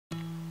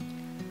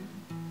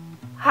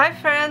Hi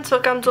friends,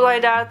 welcome to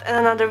Laidart and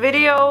another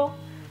video.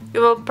 You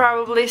will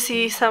probably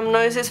see some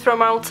noises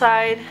from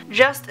outside.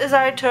 Just as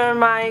I turn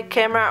my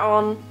camera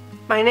on,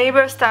 my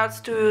neighbor starts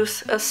to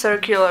use a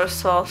circular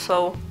saw,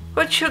 so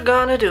what you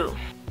gonna do?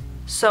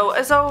 So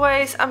as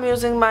always, I'm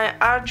using my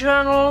art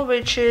journal,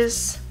 which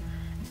is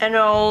an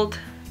old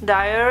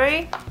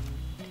diary.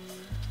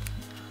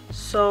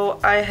 So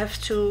I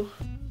have to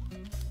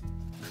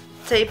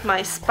tape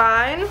my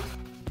spine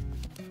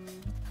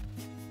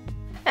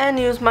and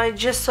use my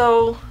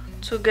gesso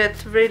to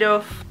get rid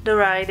of the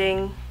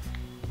writing.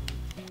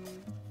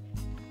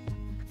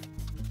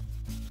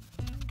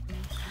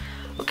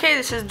 Okay,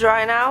 this is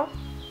dry now,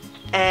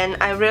 and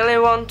I really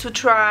want to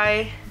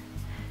try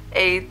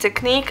a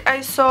technique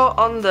I saw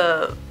on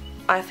the,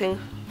 I think,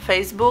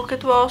 Facebook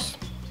it was.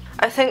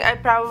 I think I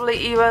probably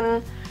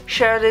even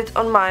shared it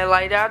on my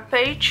Laidart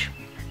page.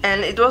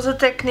 And it was a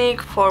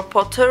technique for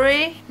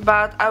pottery,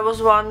 but I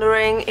was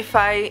wondering if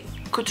I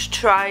could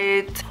try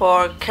it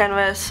for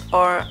canvas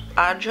or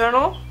art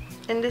journal.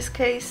 In this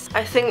case,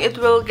 I think it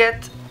will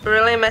get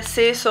really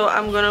messy, so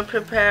I'm gonna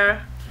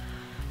prepare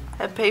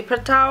a paper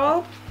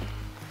towel.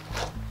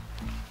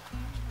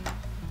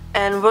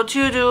 And what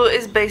you do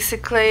is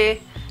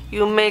basically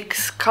you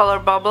mix color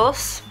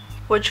bubbles,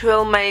 which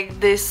will make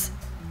this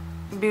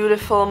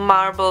beautiful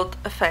marbled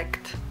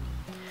effect.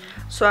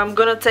 So I'm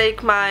gonna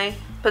take my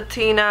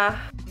patina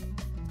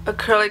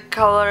acrylic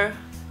color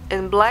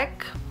in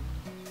black,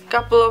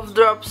 couple of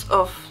drops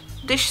of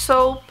dish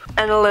soap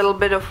and a little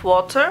bit of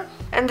water.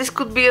 And this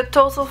could be a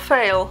total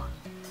fail,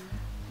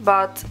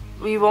 but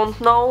we won't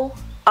know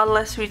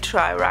unless we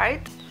try,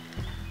 right?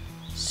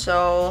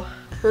 So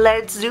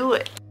let's do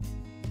it.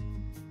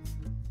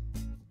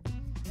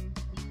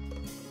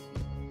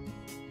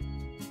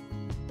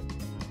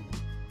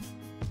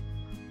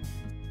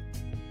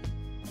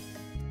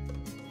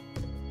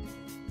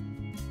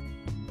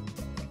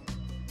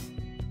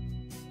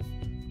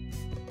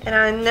 And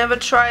I never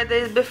tried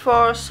this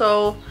before,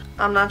 so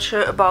I'm not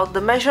sure about the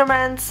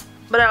measurements,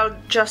 but I'll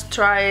just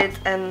try it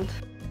and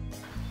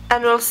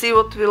we'll see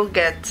what we'll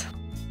get.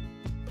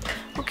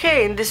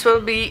 Okay, this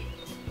will be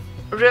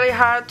really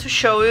hard to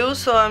show you,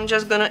 so I'm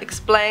just gonna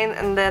explain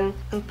and then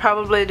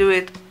probably do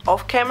it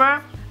off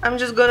camera. I'm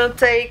just gonna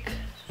take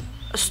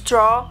a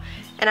straw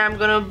and I'm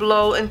gonna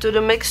blow into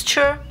the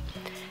mixture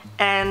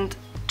and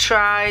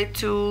try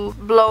to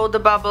blow the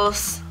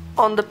bubbles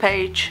on the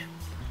page.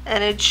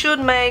 And it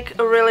should make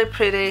a really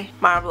pretty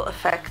marble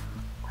effect.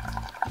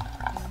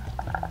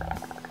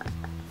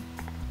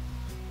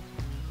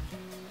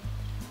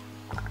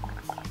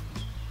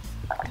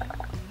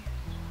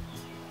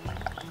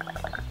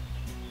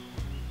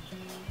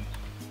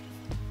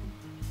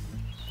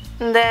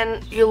 And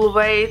then you'll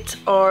wait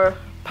or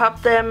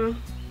pop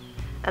them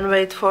and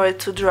wait for it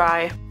to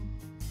dry.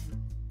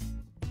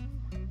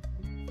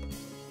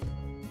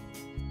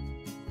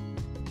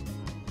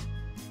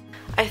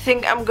 I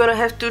think I'm gonna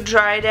have to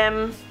dry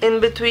them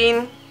in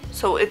between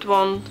so it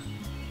won't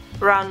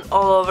run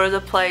all over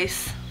the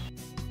place.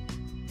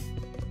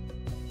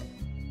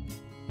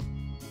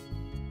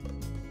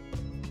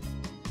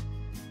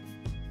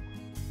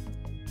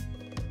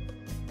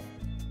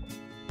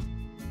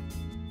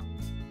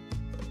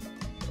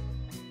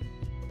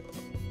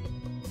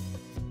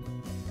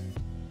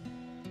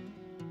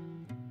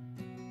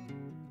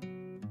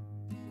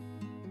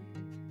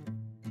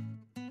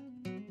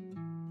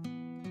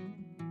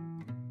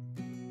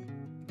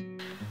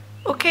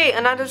 Okay,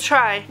 another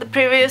try. The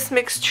previous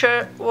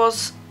mixture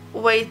was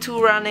way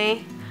too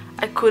runny.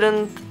 I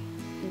couldn't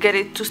get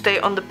it to stay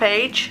on the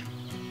page.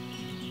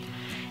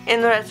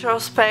 In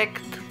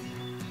retrospect,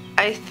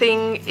 I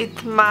think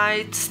it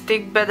might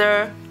stick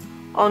better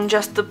on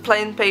just the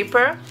plain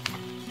paper,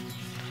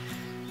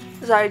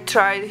 as I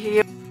tried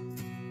here.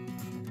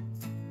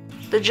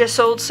 The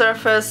gessoed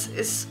surface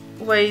is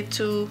way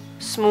too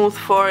smooth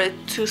for it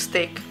to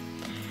stick.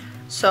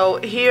 So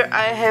here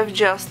I have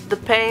just the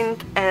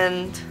paint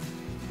and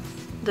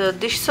the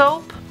dish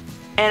soap,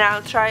 and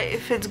I'll try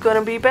if it's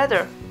gonna be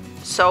better.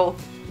 So,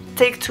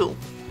 take two.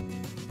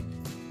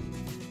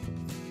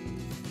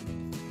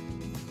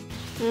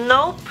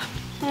 Nope,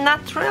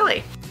 not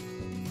really.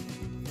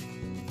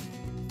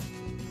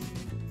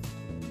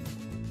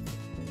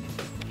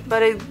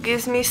 But it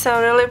gives me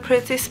some really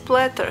pretty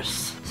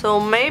splatters, so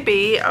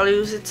maybe I'll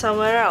use it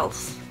somewhere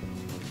else.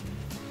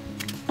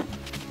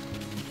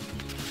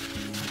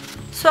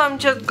 So I'm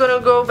just gonna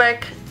go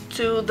back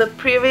to the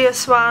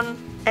previous one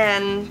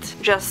and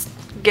just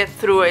get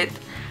through it.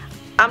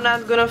 I'm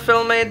not gonna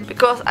film it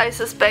because I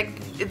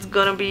suspect it's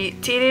gonna be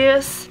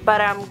tedious, but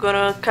I'm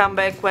gonna come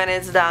back when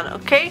it's done,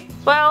 okay?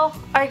 Well,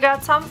 I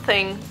got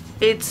something.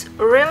 It's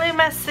really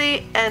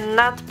messy and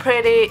not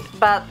pretty,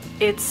 but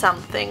it's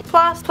something.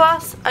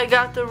 Plus, I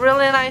got a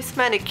really nice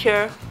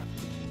manicure.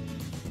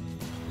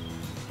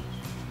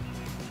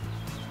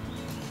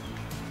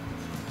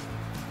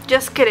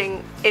 Just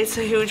kidding, it's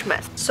a huge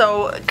mess.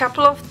 So, a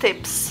couple of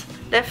tips.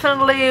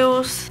 Definitely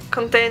use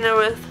container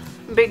with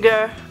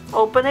bigger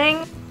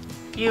opening.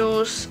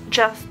 Use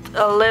just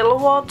a little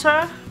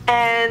water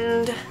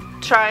and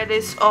try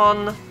this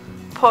on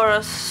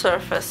porous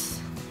surface.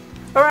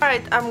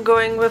 Alright, I'm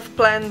going with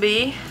plan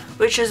B,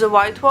 which is a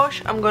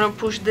whitewash. I'm gonna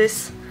push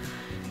this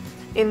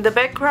in the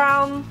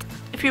background.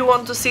 If you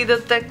want to see the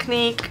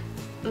technique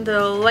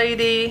the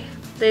lady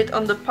did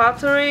on the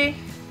pottery,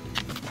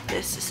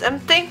 this is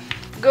empty.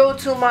 Go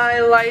to my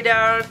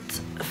Laidart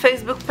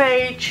Facebook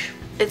page,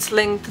 it's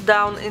linked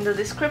down in the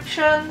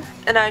description,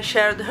 and I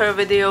shared her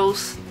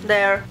videos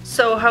there.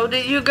 So how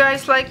did you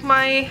guys like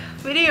my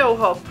video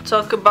hop?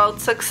 Talk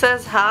about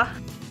success, huh?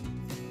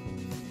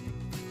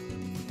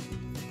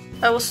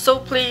 I was so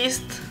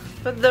pleased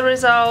with the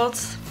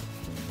results.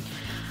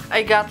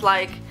 I got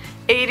like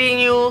 80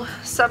 new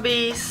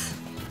subbies,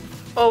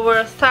 over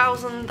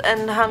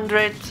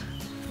 1,100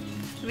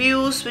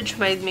 views, which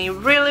made me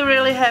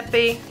really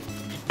happy,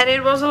 and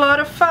it was a lot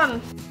of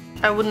fun.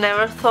 I would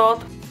never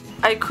thought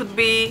I could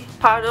be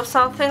part of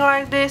something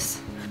like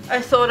this.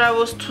 I thought I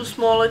was too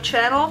small a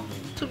channel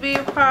to be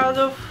a part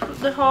of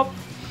the hop,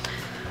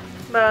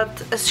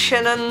 but as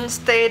Shannon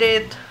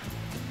stated,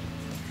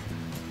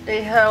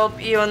 they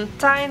help even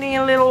tiny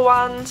little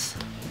ones,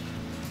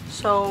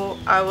 so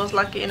I was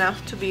lucky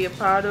enough to be a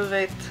part of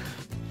it.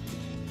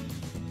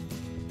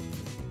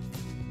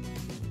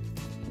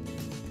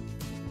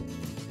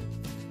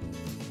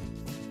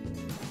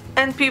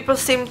 And people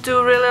seem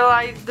to really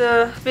like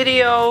the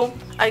video.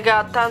 I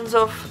got tons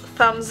of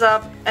thumbs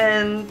up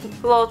and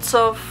lots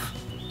of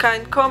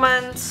kind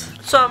comments,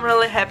 so I'm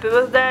really happy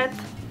with that.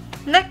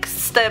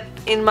 Next step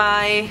in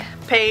my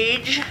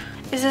page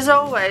is, as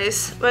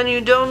always, when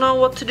you don't know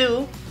what to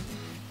do,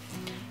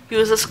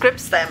 use a script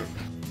stamp.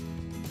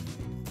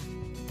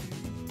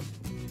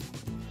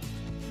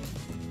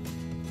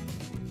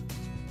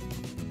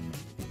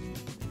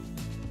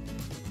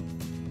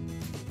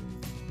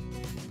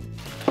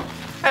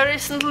 I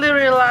recently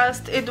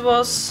realized it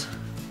was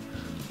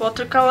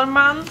watercolor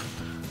month.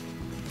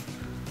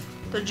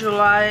 The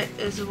July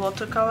is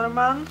watercolor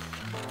month.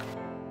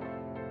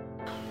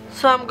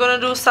 So I'm gonna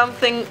do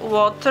something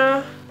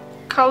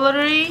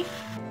watercolory,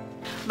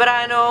 but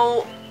I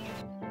know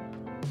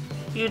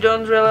you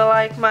don't really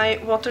like my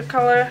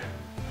watercolor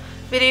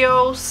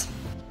videos,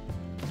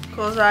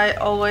 because I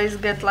always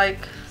get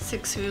like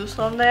 6 views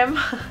on them.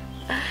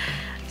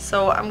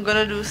 So I'm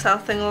gonna do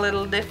something a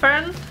little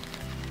different.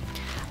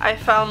 I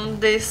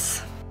found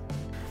this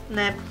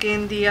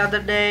napkin the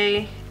other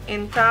day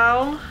in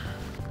town,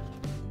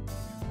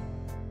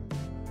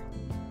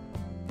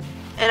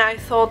 and I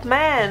thought,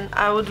 man,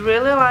 I would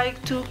really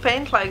like to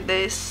paint like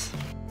this.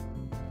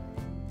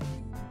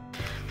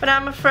 But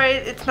I'm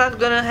afraid it's not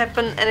gonna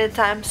happen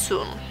anytime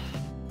soon.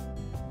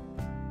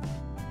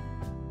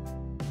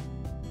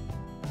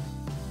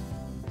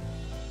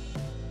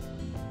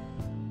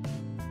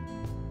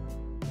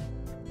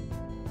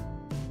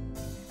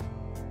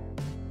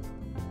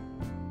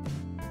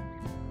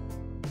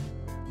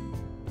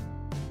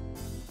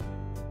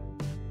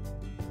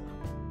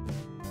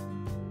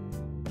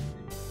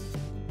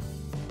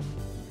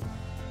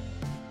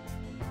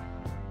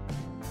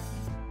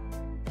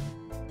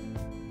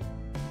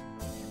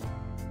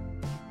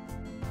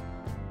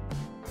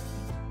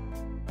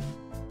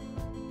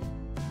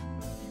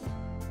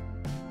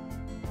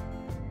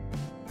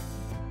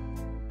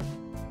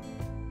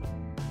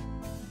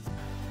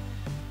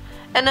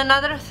 And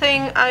another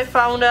thing I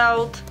found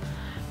out,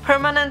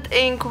 permanent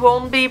ink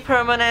won't be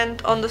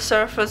permanent on the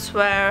surface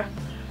where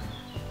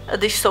a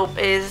dish soap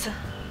is.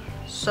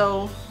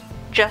 So,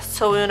 just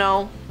so you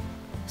know.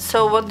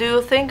 So what do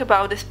you think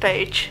about this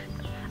page?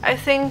 I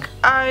think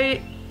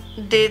I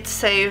did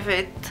save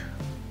it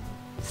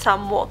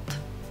somewhat.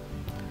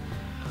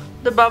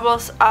 The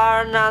bubbles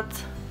are not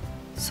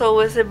so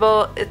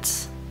visible,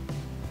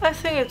 I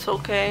think it's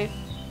okay.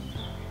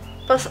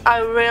 Plus I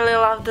really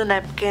love the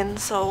napkin,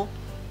 so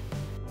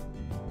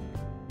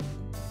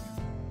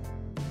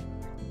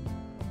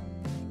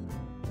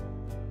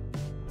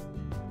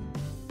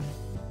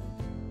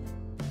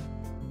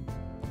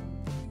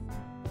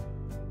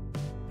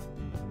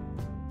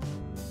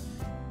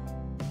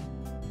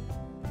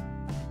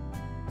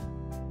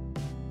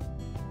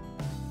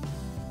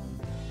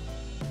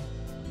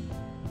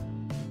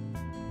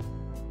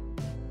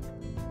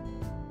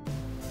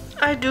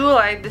I do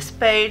like this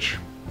page.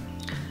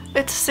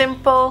 It's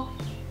simple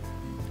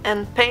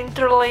and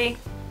painterly,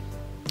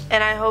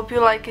 and I hope you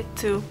like it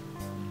too.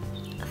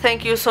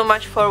 Thank you so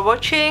much for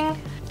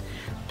watching.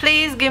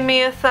 Please give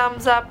me a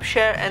thumbs up,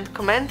 share and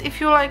comment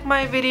if you like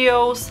my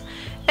videos,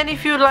 and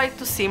if you'd like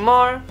to see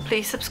more,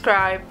 please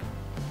subscribe.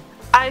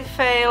 I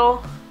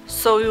fail,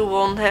 so you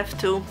won't have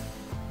to.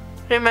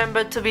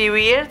 Remember to be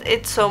weird,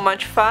 it's so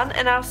much fun,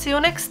 and I'll see you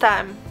next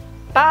time.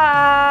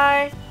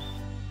 Bye!